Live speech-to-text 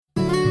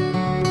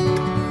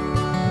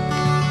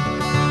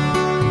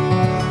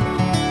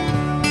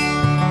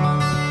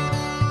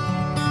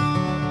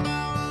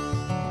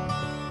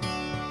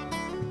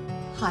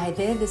Hi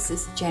there, this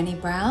is Jenny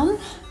Brown.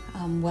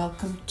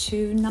 Welcome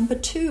to number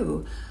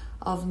 2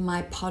 of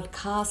my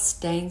podcast,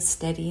 Staying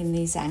Steady in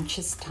These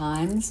Anxious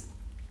Times.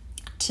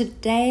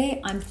 Today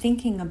I'm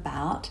thinking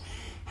about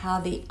how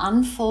the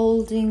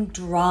unfolding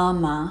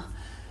drama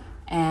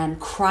and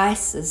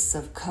crisis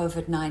of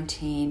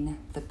COVID-19,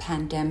 the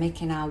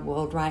pandemic in our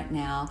world right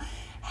now,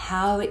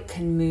 how it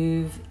can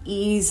move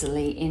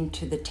easily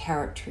into the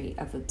territory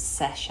of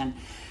obsession.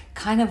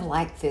 Kind of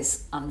like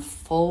this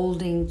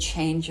unfolding,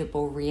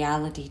 changeable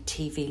reality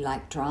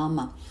TV-like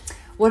drama.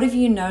 What have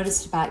you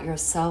noticed about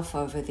yourself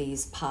over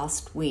these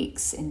past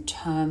weeks in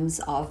terms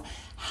of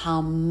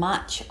how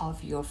much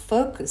of your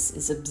focus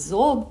is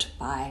absorbed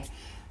by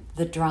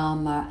the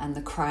drama and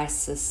the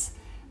crisis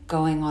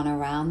going on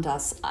around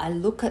us? I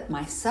look at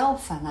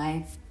myself and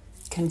I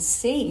can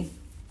see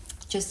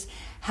just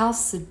how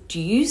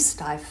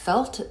seduced I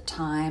felt at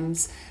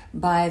times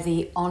by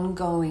the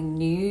ongoing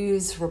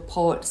news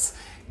reports,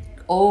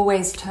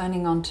 always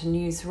turning on to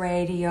news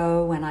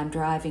radio when I'm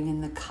driving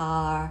in the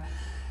car,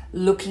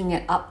 looking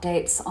at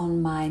updates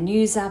on my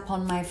news app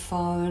on my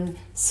phone,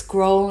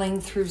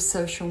 scrolling through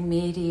social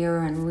media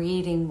and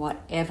reading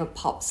whatever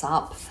pops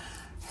up.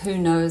 Who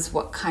knows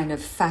what kind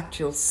of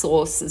factual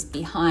source is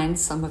behind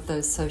some of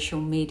those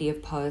social media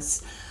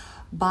posts.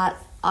 But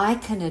I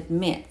can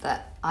admit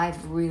that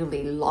I've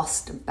really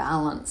lost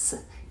balance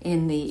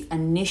in the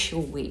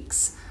initial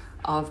weeks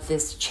of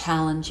this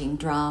challenging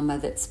drama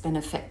that's been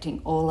affecting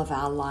all of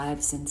our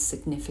lives in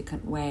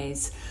significant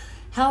ways.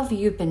 How have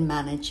you been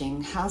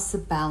managing? How's the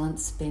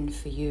balance been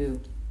for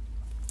you?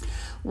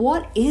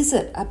 What is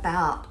it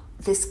about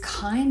this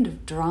kind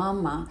of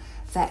drama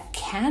that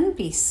can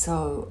be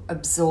so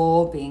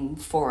absorbing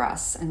for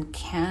us and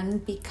can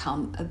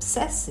become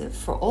obsessive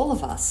for all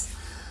of us?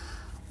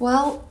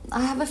 Well,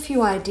 I have a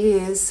few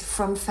ideas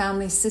from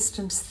family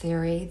systems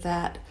theory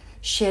that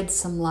shed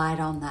some light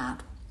on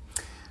that.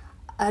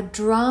 A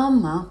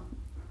drama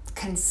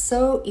can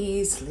so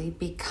easily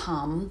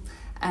become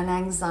an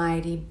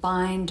anxiety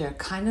binder,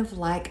 kind of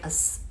like a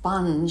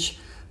sponge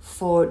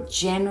for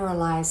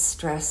generalized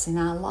stress in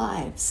our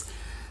lives.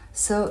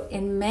 So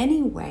in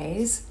many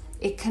ways,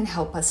 it can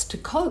help us to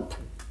cope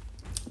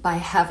by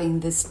having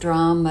this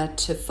drama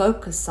to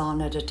focus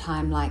on at a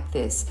time like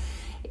this.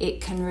 It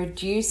can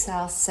reduce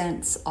our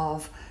sense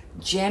of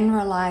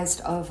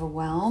generalized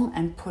overwhelm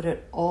and put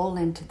it all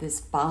into this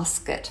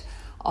basket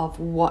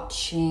of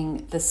watching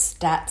the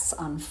stats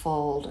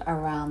unfold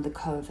around the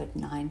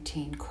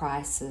COVID-19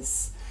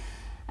 crisis.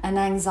 An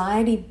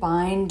anxiety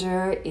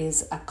binder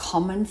is a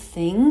common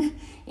thing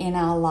in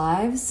our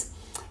lives.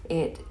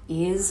 It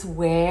is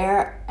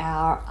where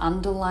our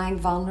underlying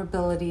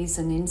vulnerabilities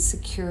and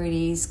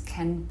insecurities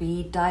can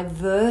be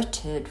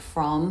diverted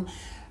from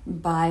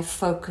by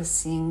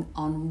focusing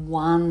on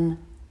one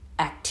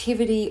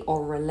activity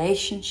or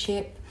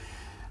relationship.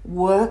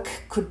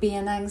 Work could be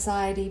an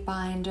anxiety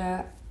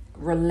binder.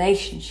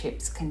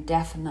 Relationships can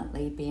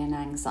definitely be an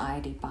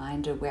anxiety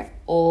binder where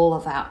all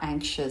of our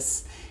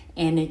anxious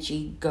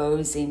energy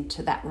goes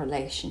into that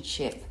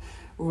relationship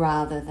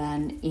rather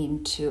than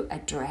into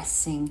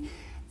addressing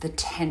the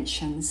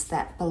tensions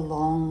that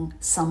belong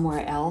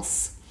somewhere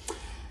else.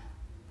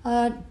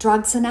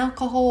 Drugs and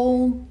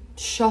alcohol,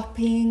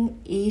 shopping,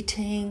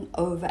 eating,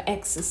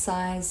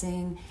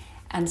 over-exercising,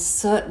 and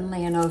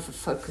certainly an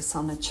over-focus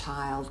on a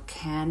child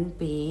can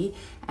be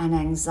an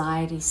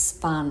anxiety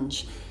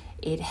sponge.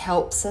 It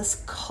helps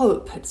us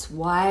cope. It's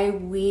why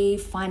we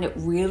find it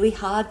really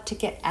hard to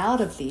get out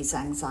of these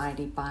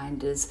anxiety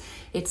binders.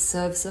 It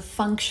serves a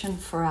function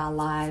for our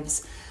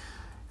lives.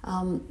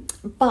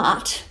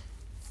 But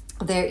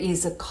there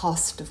is a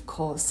cost, of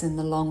course, in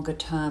the longer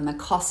term, a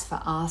cost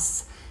for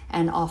us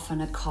and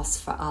often a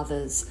cost for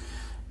others.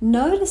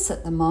 Notice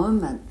at the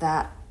moment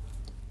that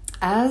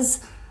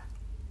as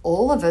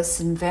all of us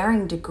in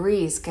varying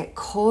degrees get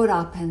caught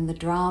up in the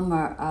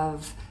drama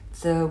of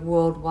the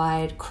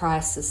worldwide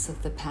crisis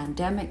of the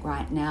pandemic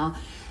right now,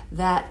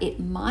 that it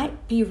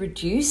might be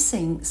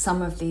reducing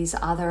some of these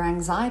other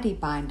anxiety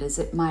binders.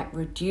 It might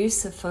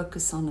reduce a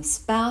focus on a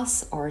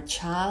spouse or a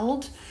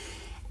child.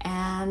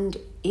 And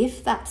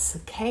if that's the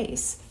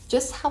case,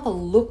 just have a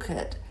look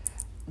at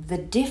the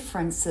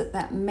difference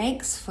that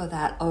makes for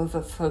that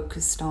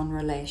over-focused on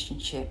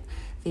relationship.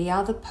 The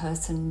other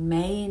person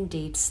may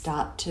indeed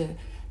start to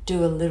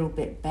do a little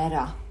bit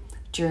better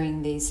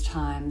during these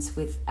times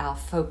with our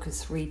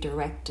focus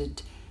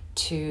redirected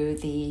to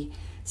the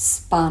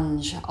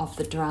sponge of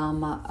the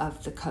drama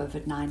of the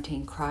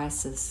COVID-19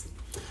 crisis.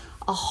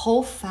 A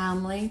whole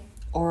family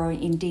or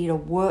indeed a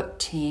work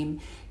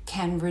team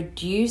can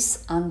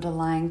reduce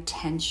underlying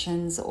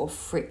tensions or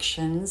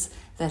frictions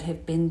that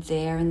have been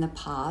there in the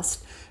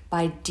past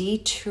by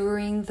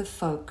detouring the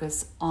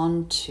focus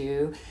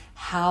onto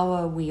how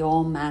are we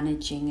all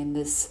managing in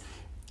this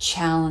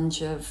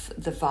challenge of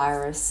the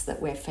virus that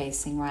we're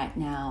facing right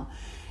now.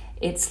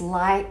 It's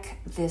like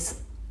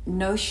this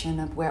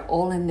notion of we're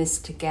all in this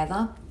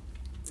together.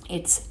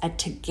 It's a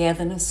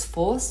togetherness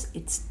force.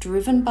 It's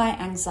driven by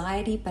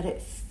anxiety, but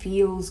it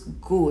feels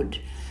good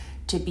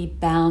to be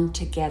bound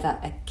together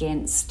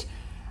against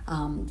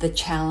the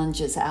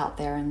challenges out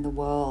there in the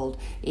world.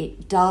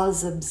 It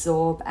does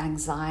absorb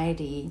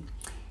anxiety.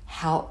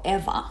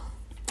 However,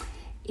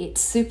 it's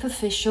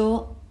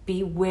superficial.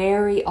 Be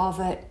wary of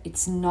it.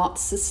 It's not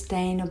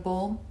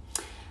sustainable.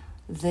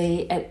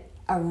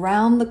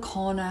 Around the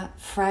corner,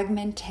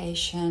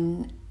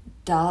 fragmentation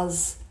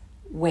does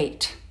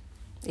wait.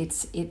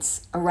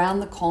 It's around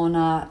the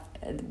corner.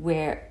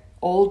 We're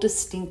all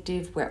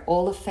distinctive. We're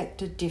all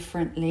affected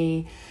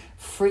differently.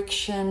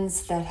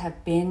 Frictions that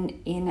have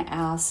been in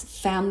our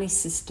family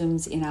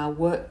systems, in our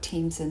work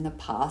teams in the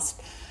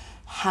past,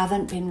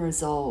 haven't been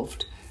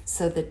resolved.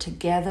 So the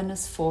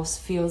togetherness force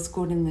feels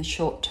good in the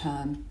short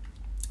term,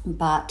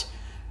 but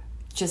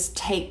just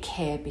take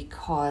care,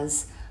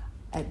 because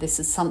this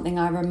is something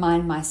I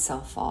remind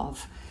myself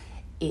of.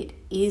 It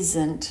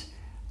isn't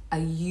a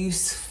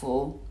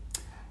useful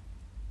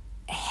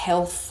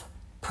health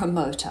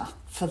promoter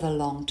for the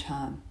long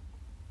term.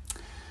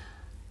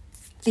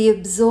 The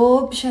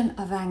absorption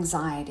of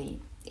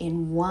anxiety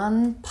in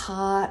one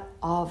part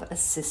of a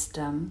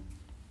system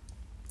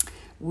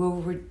will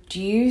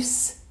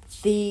reduce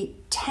the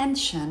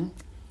tension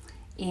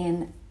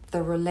in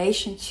the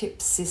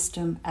relationship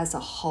system as a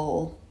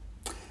whole.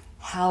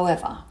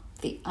 However,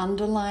 the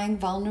underlying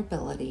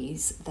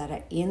vulnerabilities that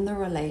are in the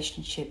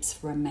relationships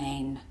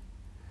remain.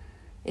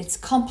 It's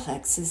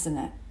complex, isn't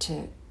it,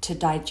 to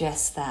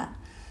digest that?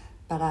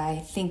 But I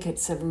think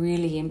it's a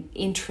really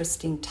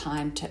interesting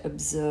time to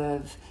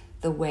observe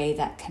the way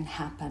that can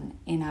happen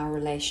in our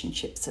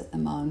relationships at the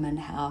moment,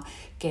 how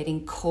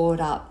getting caught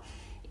up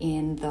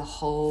in the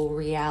whole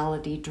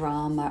reality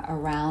drama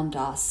around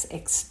us,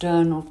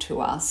 external to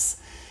us,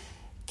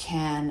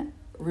 can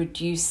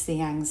reduce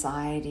the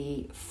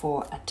anxiety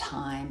for a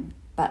time,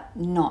 but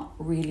not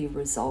really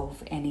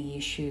resolve any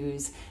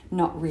issues,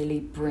 not really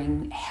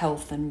bring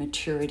health and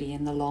maturity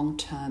in the long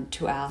term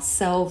to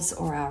ourselves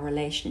or our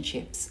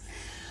relationships.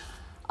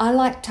 I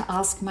like to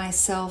ask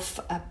myself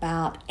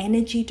about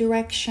energy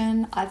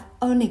direction. I've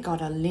only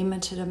got a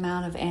limited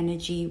amount of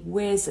energy.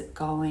 Where's it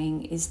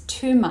going? Is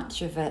too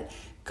much of it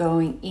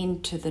going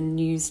into the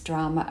news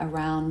drama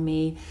around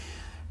me?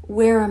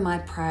 Where are my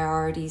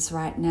priorities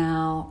right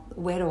now?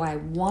 Where do I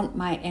want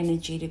my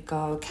energy to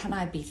go? Can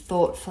I be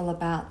thoughtful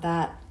about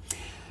that?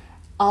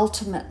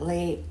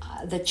 Ultimately,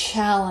 the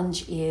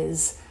challenge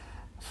is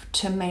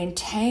to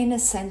maintain a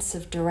sense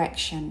of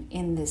direction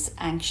in this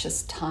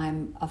anxious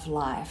time of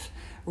life,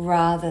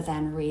 rather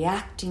than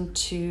reacting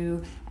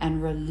to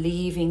and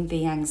relieving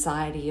the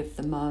anxiety of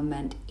the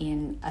moment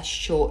in a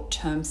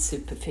short-term,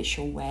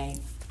 superficial way.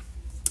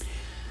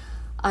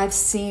 I've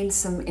seen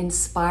some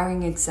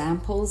inspiring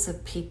examples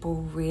of people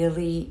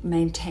really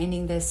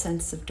maintaining their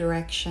sense of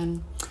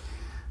direction.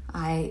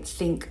 I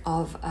think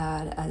of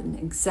an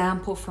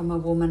example from a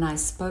woman I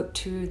spoke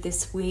to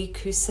this week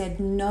who said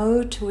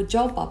no to a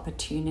job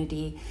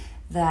opportunity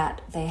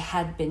that they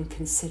had been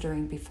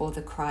considering before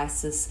the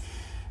crisis,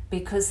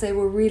 because they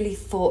were really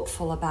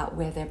thoughtful about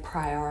where their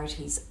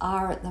priorities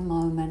are at the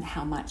moment,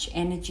 how much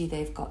energy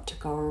they've got to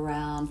go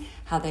around,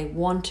 how they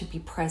want to be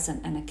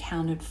present and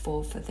accounted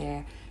for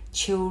their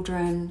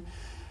children,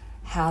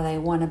 how they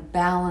want to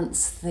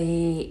balance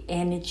the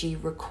energy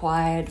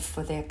required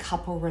for their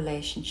couple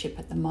relationship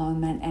at the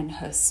moment. And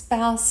her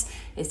spouse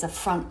is a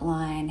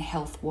frontline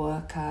health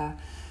worker,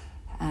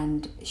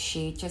 and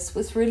she just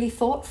was really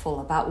thoughtful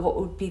about what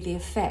would be the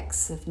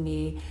effects of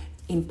me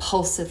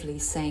impulsively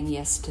saying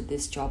yes to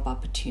this job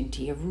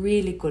opportunity. A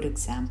really good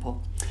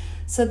example.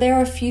 So there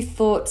are a few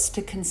thoughts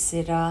to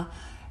consider.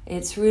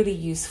 It's really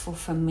useful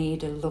for me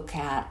to look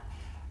at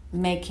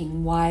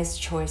making wise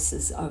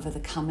choices over the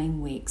coming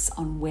weeks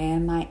on where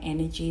my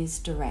energy is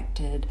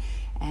directed,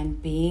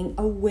 and being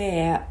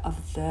aware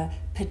of the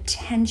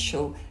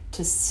potential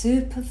to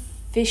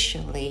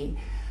superficially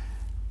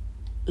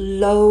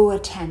low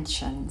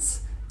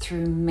attentions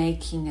through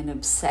making an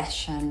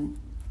obsession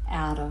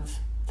out of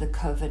the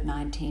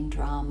COVID-19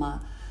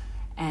 drama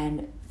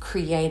and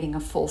creating a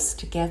false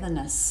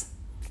togetherness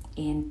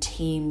in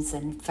teams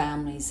and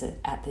families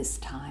at this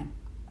time.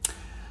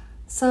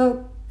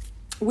 So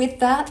with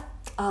that,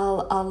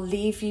 I'll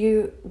leave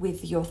you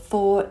with your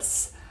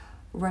thoughts.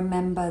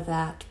 Remember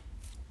that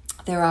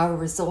there are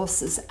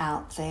resources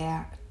out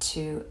there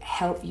to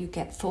help you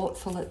get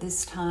thoughtful at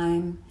this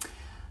time.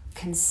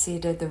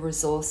 Consider the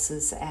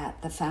resources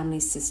at the Family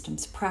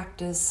Systems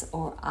Practice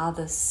or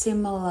other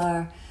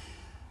similar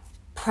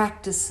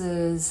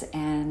practices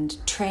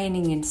and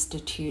training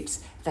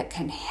institutes that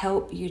can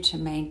help you to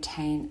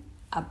maintain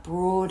a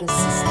broader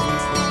systems